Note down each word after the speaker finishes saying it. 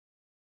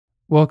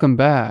Welcome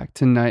back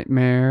to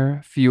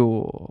Nightmare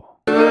Fuel.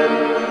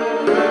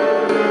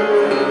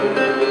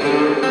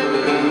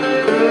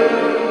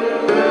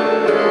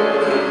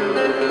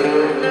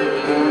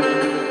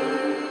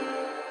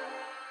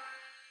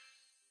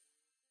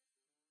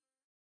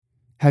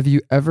 Have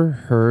you ever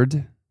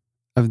heard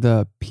of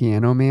the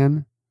Piano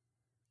Man?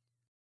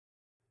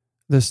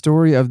 The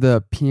story of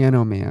the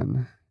Piano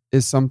Man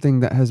is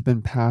something that has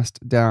been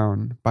passed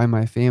down by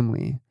my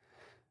family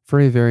for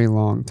a very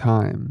long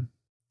time.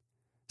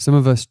 Some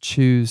of us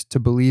choose to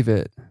believe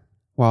it,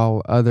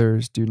 while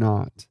others do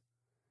not.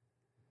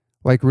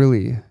 Like,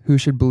 really, who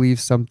should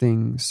believe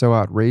something so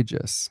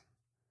outrageous?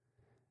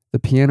 The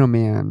Piano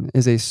Man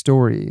is a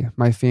story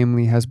my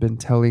family has been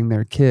telling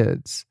their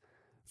kids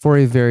for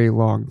a very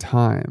long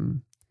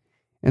time,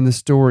 and the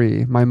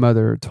story my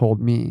mother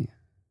told me.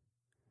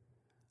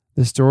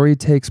 The story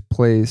takes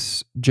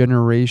place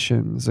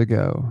generations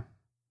ago.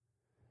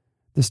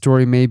 The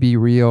story may be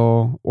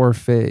real or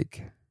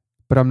fake,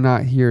 but I'm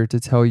not here to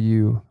tell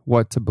you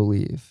what to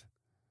believe.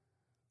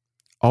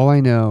 All I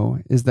know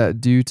is that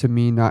due to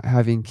me not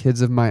having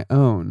kids of my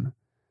own,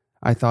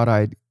 I thought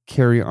I'd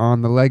carry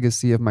on the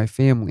legacy of my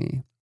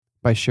family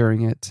by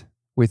sharing it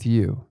with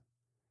you.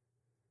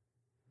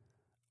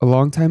 A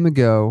long time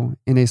ago,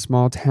 in a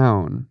small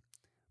town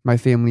my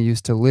family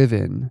used to live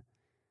in,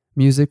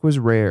 music was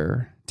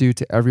rare due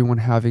to everyone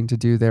having to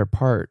do their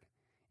part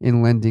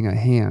in lending a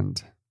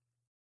hand.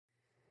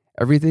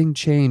 Everything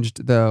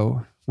changed,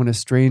 though, when a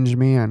strange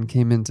man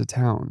came into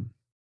town.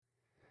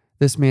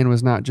 This man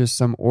was not just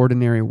some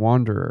ordinary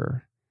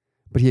wanderer,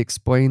 but he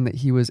explained that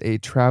he was a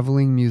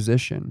traveling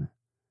musician.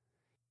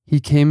 He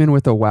came in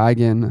with a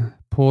wagon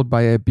pulled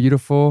by a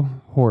beautiful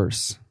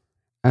horse,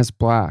 as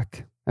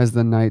black as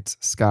the night's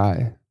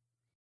sky.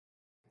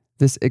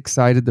 This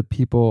excited the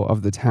people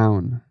of the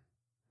town.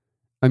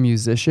 A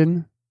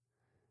musician?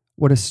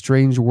 What a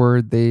strange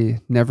word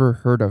they never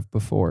heard of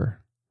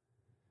before.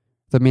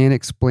 The man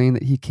explained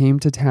that he came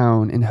to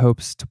town in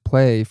hopes to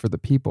play for the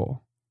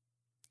people.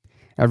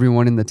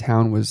 Everyone in the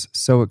town was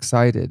so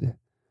excited,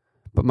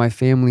 but my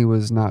family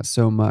was not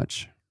so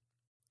much.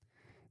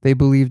 They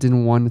believed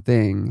in one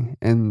thing,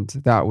 and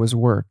that was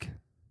work.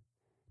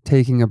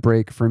 Taking a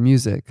break for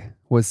music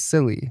was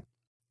silly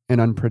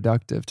and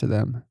unproductive to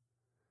them.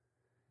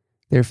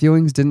 Their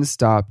feelings didn't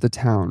stop the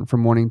town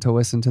from wanting to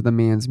listen to the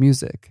man's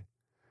music,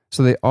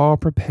 so they all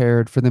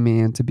prepared for the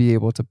man to be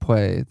able to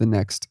play the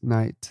next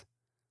night.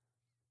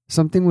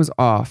 Something was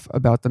off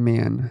about the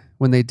man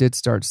when they did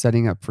start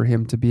setting up for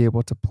him to be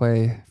able to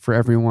play for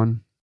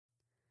everyone.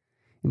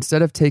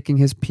 Instead of taking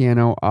his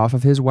piano off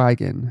of his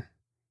wagon,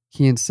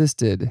 he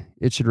insisted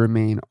it should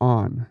remain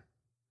on.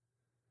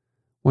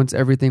 Once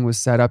everything was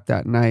set up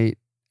that night,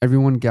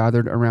 everyone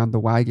gathered around the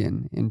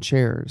wagon in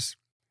chairs,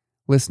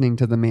 listening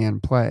to the man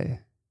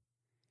play.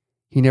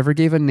 He never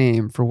gave a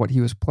name for what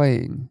he was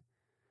playing,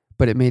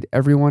 but it made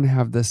everyone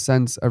have this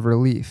sense of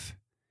relief,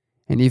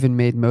 and even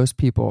made most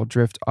people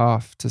drift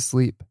off to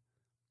sleep.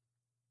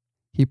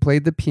 He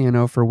played the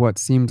piano for what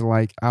seemed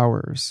like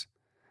hours,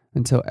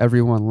 until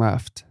everyone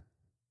left.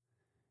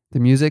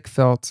 The music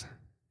felt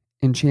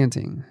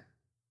enchanting.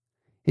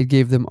 It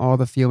gave them all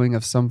the feeling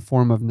of some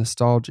form of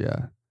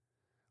nostalgia,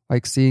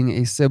 like seeing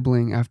a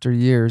sibling after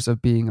years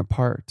of being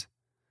apart,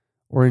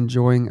 or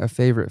enjoying a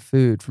favorite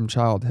food from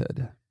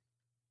childhood.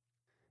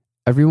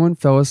 Everyone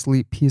fell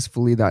asleep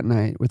peacefully that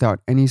night without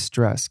any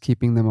stress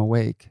keeping them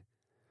awake.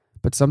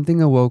 But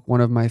something awoke one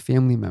of my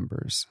family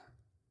members.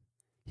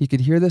 He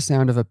could hear the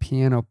sound of a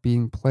piano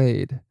being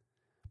played,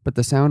 but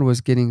the sound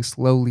was getting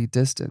slowly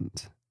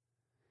distant.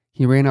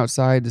 He ran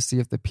outside to see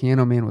if the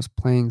piano man was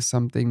playing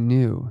something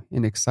new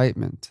in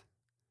excitement.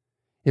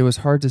 It was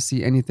hard to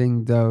see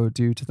anything, though,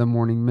 due to the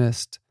morning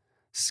mist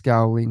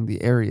scowling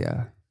the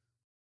area.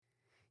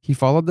 He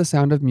followed the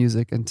sound of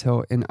music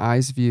until, in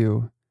eye's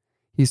view,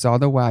 he saw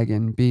the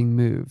wagon being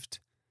moved,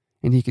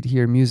 and he could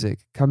hear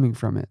music coming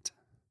from it.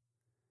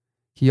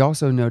 He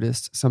also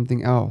noticed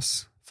something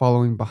else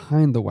following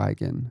behind the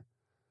wagon,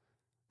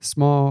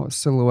 small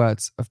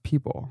silhouettes of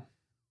people.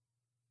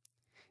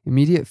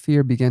 Immediate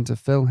fear began to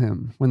fill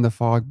him when the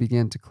fog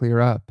began to clear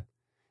up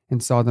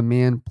and saw the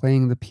man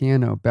playing the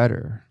piano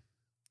better.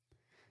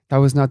 That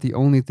was not the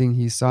only thing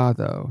he saw,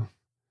 though.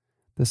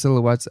 The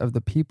silhouettes of the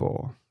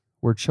people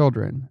were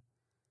children.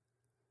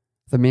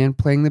 The man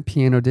playing the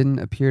piano didn't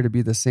appear to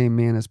be the same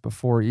man as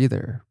before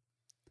either.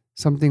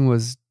 Something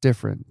was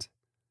different.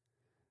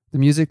 The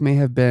music may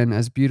have been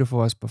as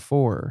beautiful as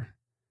before,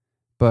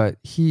 but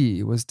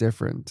he was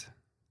different.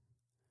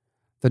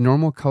 The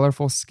normal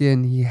colorful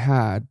skin he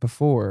had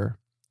before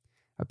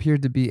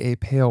appeared to be a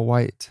pale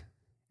white,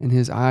 and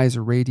his eyes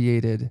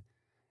radiated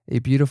a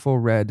beautiful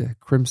red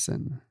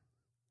crimson.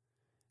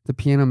 The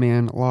piano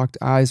man locked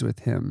eyes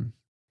with him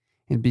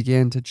and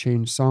began to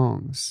change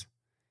songs,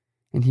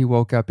 and he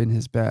woke up in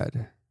his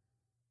bed.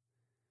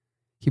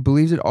 He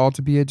believed it all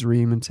to be a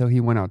dream until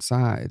he went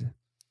outside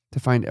to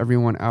find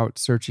everyone out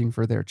searching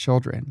for their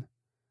children.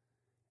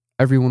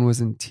 Everyone was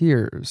in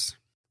tears,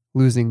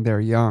 losing their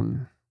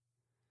young.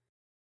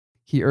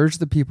 He urged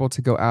the people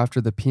to go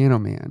after the piano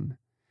man,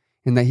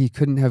 and that he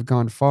couldn't have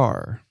gone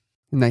far,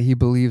 and that he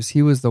believes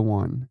he was the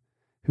one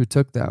who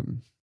took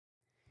them,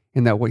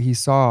 and that what he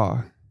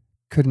saw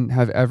couldn't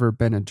have ever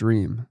been a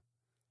dream.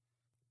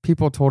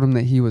 People told him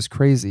that he was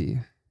crazy,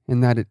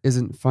 and that it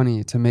isn't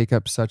funny to make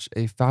up such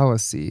a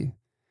fallacy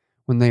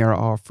when they are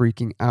all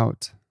freaking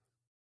out.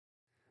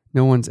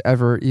 No one's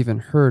ever even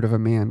heard of a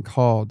man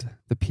called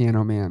the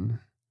Piano Man.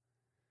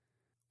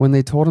 When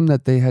they told him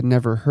that they had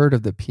never heard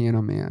of the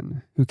Piano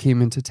Man who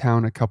came into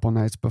town a couple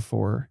nights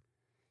before,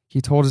 he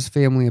told his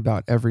family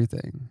about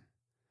everything.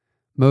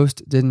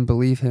 Most didn't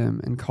believe him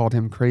and called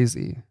him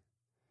crazy.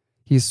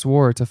 He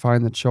swore to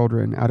find the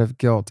children out of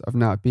guilt of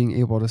not being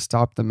able to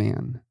stop the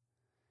man.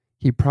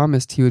 He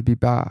promised he would be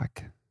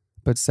back,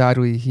 but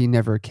sadly he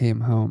never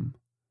came home.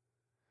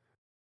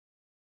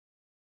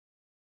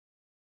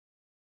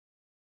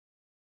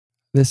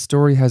 This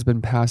story has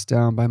been passed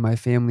down by my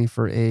family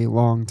for a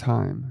long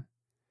time.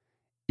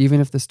 Even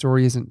if the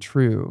story isn't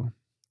true,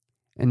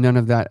 and none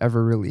of that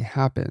ever really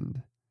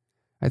happened,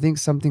 I think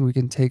something we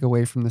can take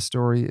away from the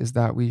story is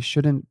that we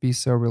shouldn't be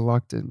so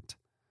reluctant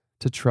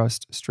to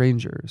trust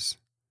strangers.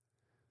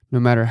 No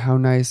matter how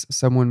nice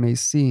someone may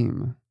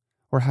seem,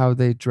 or how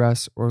they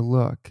dress or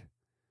look,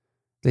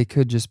 they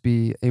could just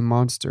be a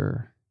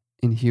monster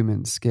in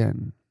human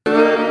skin.